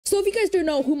So if you guys don't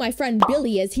know who my friend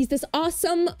Billy is, he's this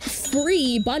awesome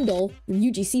free bundle,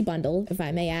 UGC bundle, if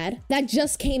I may add, that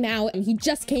just came out, and he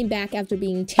just came back after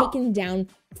being taken down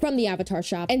from the avatar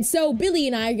shop. And so Billy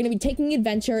and I are gonna be taking an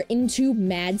adventure into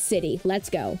Mad City. Let's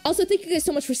go. Also, thank you guys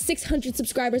so much for 600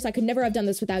 subscribers. I could never have done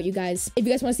this without you guys. If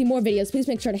you guys want to see more videos, please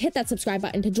make sure to hit that subscribe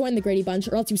button to join the Grady Bunch,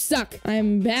 or else you suck.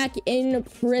 I'm back in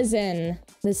prison.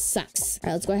 This sucks. All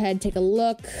right, let's go ahead and take a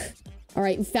look. All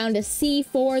right, we found a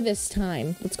C4 this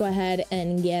time. Let's go ahead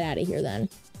and get out of here then.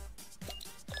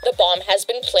 The bomb has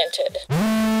been planted.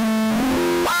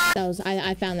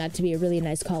 I found that to be a really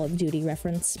nice Call of Duty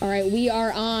reference. All right, we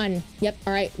are on. Yep,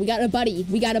 all right, we got a buddy.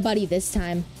 We got a buddy this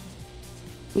time.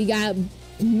 We got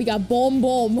Boom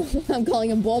Boom. I'm calling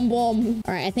him Boom Boom.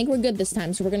 All right, I think we're good this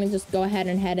time, so we're gonna just go ahead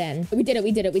and head in. We did it.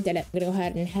 We're gonna go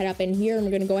ahead and head up in here, and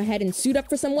we're gonna go ahead and suit up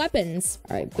for some weapons.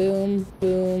 All right, boom,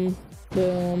 boom,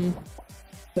 boom,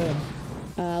 boom.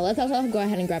 Let's also go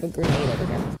ahead and grab a grenade over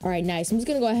here. All right, nice. I'm just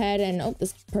gonna go ahead and, oh,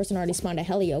 this person already spawned a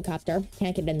helicopter.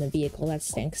 Can't get in the vehicle, that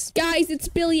stinks. Guys, it's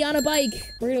Billy on a bike.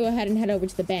 We're gonna go ahead and head over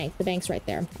to the bank. The bank's right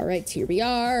there. All right, here we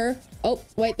are. Oh,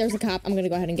 wait, there's a cop. I'm gonna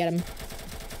go ahead and get him.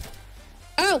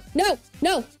 Oh, no,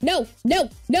 no, no, no,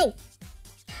 no.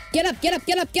 Get up, get up,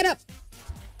 get up, get up.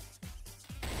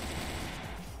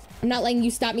 I'm not letting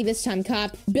you stop me this time,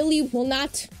 cop. Billy will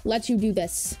not let you do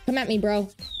this. Come at me, bro.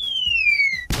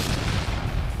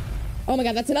 Oh my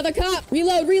god, that's another cop!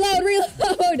 Reload, reload,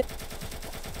 reload!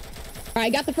 Alright, I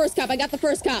got the first cop, I got the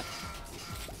first cop.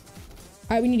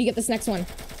 Alright, we need to get this next one.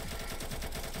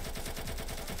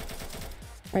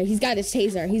 Alright, he's got his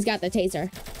taser. He's got the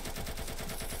taser.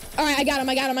 Alright, I got him,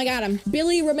 I got him, I got him.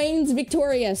 Billy remains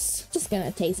victorious. Just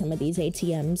gonna take some of these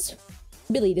ATMs.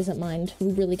 Billy doesn't mind.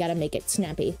 We really gotta make it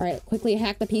snappy. Alright, quickly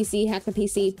hack the PC, hack the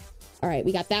PC. All right,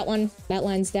 we got that one. That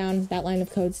line's down. That line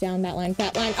of code's down. That line,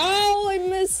 that line. Oh, I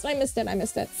missed it. I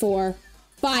missed it. 4,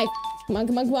 5. Come on,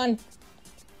 come on, come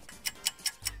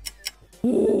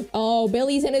on. Oh,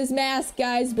 Billy's in his mask,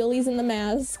 guys. Billy's in the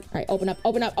mask. All right, open up,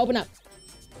 open up, open up.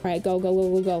 All right, go, go,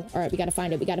 go, go, go. All right, we gotta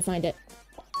find it. We gotta find it.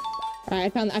 All right, I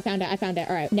found it.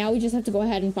 All right, now we just have to go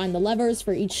ahead and find the levers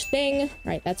for each thing. All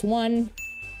right, that's one.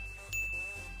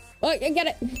 Oh, I get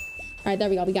it. All right,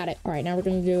 there we go. We got it. All right, now we're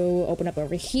going to open up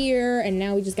over here. And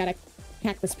now we just got to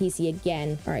hack this PC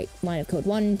again. All right, line of code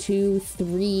 1, 2,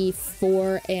 3,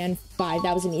 4, and 5.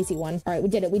 That was an easy one. All right, we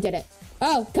did it. We did it.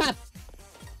 Oh, cop.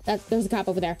 There's a cop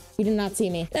over there. He did not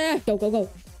see me. Go, go, go.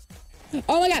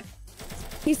 Oh my god.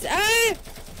 He's,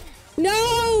 no!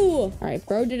 All right,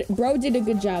 bro did a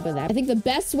good job of that. I think the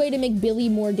best way to make Billy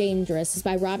more dangerous is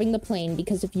by robbing the plane,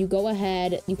 because if you go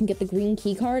ahead, you can get the green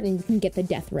key card and you can get the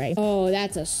death ray. Oh,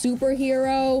 that's a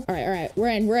superhero. All right, we're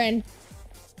in.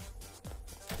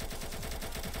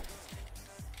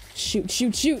 Shoot,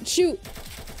 shoot, shoot, shoot.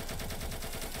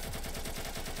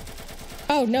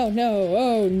 Oh, no, no.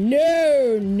 Oh,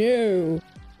 no, no.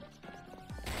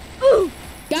 Ooh,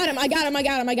 got him. I got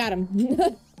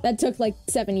him. That took like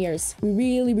 7 years. We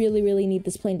really, really, really need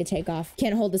this plane to take off.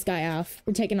 Can't hold this guy off.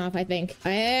 We're taking off, I think.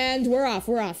 And we're off.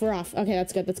 Okay,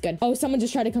 that's good, that's good. Oh, someone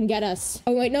just tried to come get us.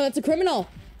 Oh, wait, no, that's a criminal.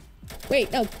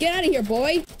 Wait, no, get out of here,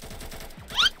 boy.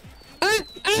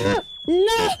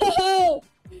 No!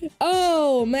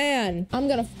 Oh, man. I'm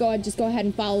gonna just go ahead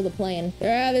and follow the plane.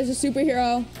 Yeah, there's a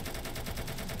superhero.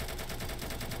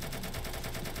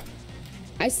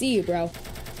 I see you, bro.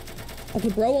 Okay,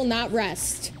 bro will not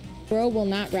rest. Bro will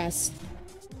not rest.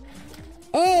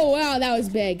 Oh, wow, that was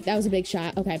big. That was a big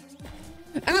shot. Okay.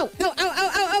 Ow, ow, ow,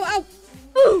 ow, ow, ow, ow.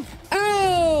 Ooh.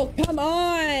 Oh, come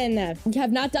on. We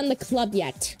have not done the club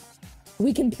yet.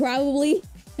 We can probably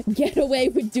get away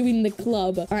with doing the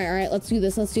club. All right, let's do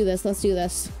this.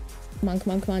 Come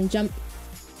on. Jump.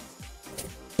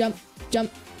 Jump.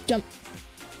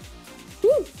 Woo.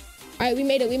 All right, we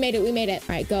made it.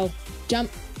 All right, go.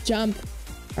 Jump. All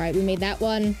right, we made that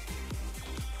one.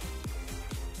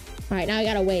 All right, now I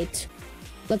gotta wait.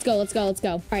 Let's go.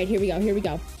 All right, here we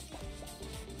go.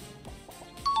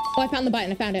 Oh, I found the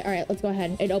button. I found it. All right, let's go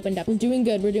ahead. It opened up. We're doing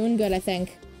good, I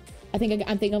think. I think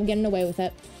I'm getting away with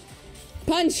it.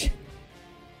 Punch!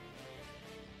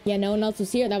 Yeah, no one else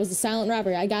was here. That was a silent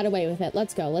robbery. I got away with it.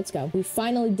 Let's go. We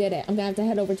finally did it. I'm gonna have to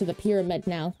head over to the pyramid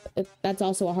now. That's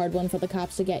also a hard one for the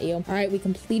cops to get you. All right, we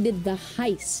completed the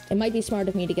heist. It might be smart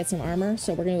of me to get some armor,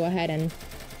 so we're gonna go ahead and...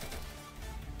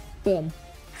 boom.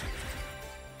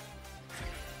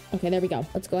 Okay, there we go.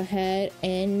 Let's go ahead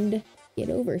and get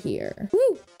over here.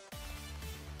 Woo!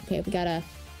 Okay, we gotta...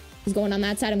 he's going on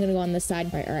that side. I'm gonna go on this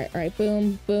side. All right.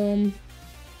 Boom. All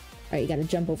right, you gotta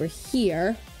jump over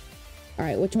here. All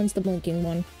right, which one's the blinking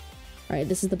one? All right,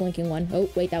 this is the blinking one. Oh,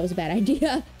 wait, that was a bad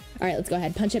idea. All right, let's go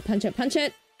ahead. Punch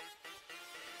it.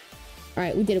 All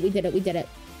right, we did it. We did it. We did it.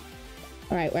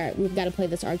 All right. We've got to play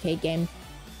this arcade game.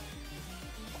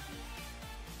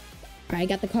 All right,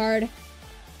 got the card.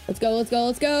 Let's go. Let's go.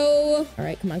 Let's go. All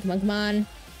right, come on. Come on. Come on.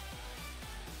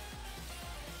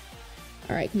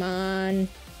 All right, come on. All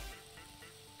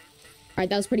right,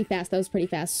 that was pretty fast. That was pretty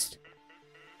fast.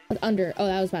 Under. Oh,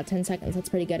 that was about 10 seconds. That's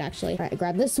pretty good, actually. All right,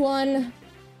 grab this one. All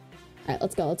right,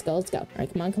 let's go. Let's go. Let's go. All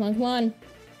right, come on. Come on. Come on.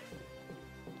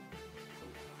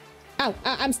 Ow,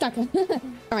 I'm stuck. All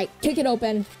right, kick it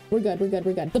open. We're good, we're good,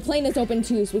 we're good. The plane is open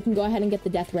too, so we can go ahead and get the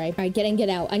death ray. All right, get in, get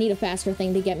out. I need a faster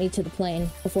thing to get me to the plane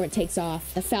before it takes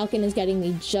off. The Falcon is getting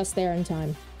me just there in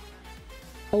time.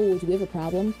 Oh, do we have a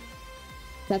problem?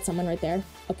 That's someone right there.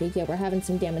 Okay, yeah, we're having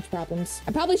some damage problems.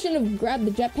 I probably shouldn't have grabbed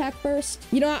the jetpack first.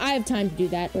 You know what? I have time to do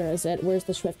that. Where is it? Where's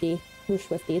the Swifty? Where's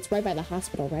Swifty? It's right by the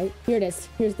hospital, right? Here it is.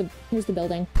 Here's the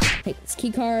building. Take this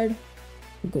key card.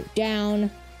 Go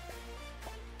down.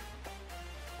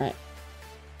 Alright.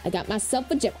 I got myself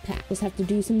a jetpack. Just have to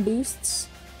do some boosts.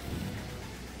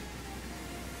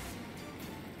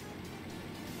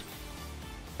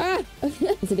 Ah!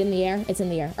 Is it in the air? It's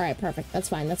in the air. Alright, perfect. That's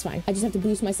fine. That's fine. I just have to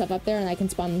boost myself up there and I can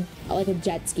spawn like a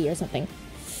jet ski or something.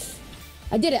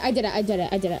 I did it. I did it. I did it.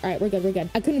 I did it. Alright, we're good. We're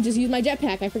good. I couldn't just use my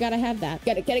jetpack. I forgot I have that.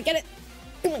 Get it. Get it. Get it.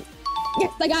 Come on.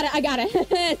 Yes, I got it. I got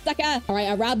it. Sucker. All right,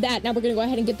 I robbed that. Now we're gonna go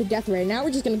ahead and get the death ray. Now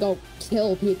we're just gonna go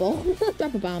kill people.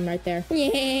 Drop a bomb right there.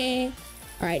 Yeah.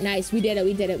 All right, nice. We did it.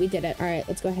 We did it. We did it. All right,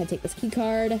 let's go ahead and take this key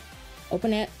card.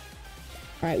 Open it.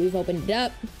 All right, we've opened it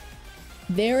up.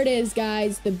 There it is,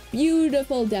 guys. The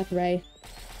beautiful death ray.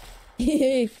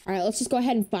 All right, let's just go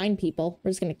ahead and find people.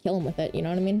 We're just gonna kill him with it. You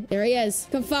know what I mean? There he is.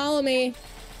 Come follow me.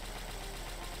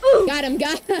 Ooh. Got him.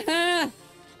 Got.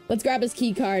 Let's grab his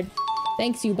key card.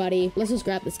 Thanks, you buddy. Let's just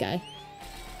grab this guy.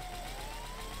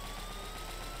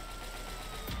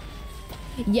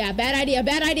 Yeah, bad idea,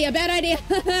 bad idea, bad idea.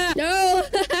 No.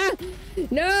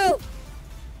 No.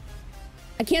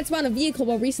 I can't spawn a vehicle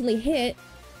while recently hit.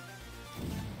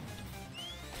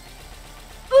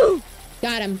 Ooh.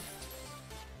 Got him.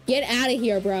 Get out of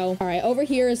here, bro. All right, over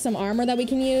here is some armor that we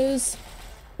can use.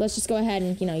 Let's just go ahead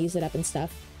and, you know, use it up and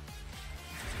stuff.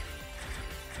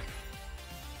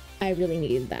 I really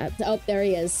needed that. Oh, there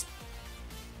he is.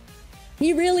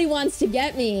 He really wants to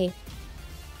get me.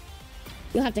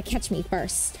 You'll have to catch me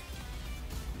first.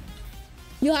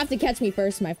 You'll have to catch me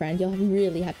first, my friend. You'll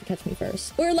really have to catch me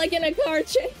first. We're like in a car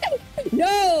chase.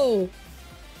 No!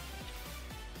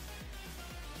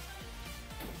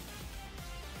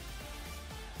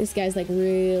 This guy's like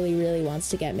really wants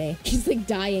to get me. He's like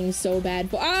dying so bad.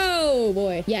 Oh,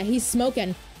 boy. Yeah, he's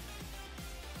smoking.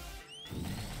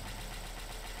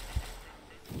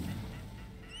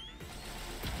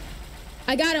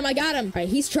 I got him, I got him. All right,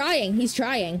 he's trying, he's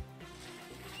trying.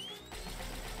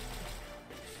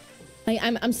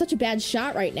 I'm such a bad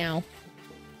shot right now.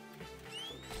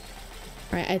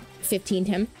 All right, I 15'd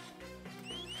him.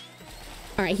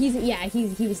 All right,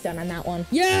 he was done on that one.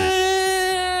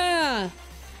 Yeah!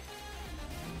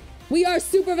 We are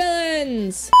super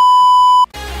villains!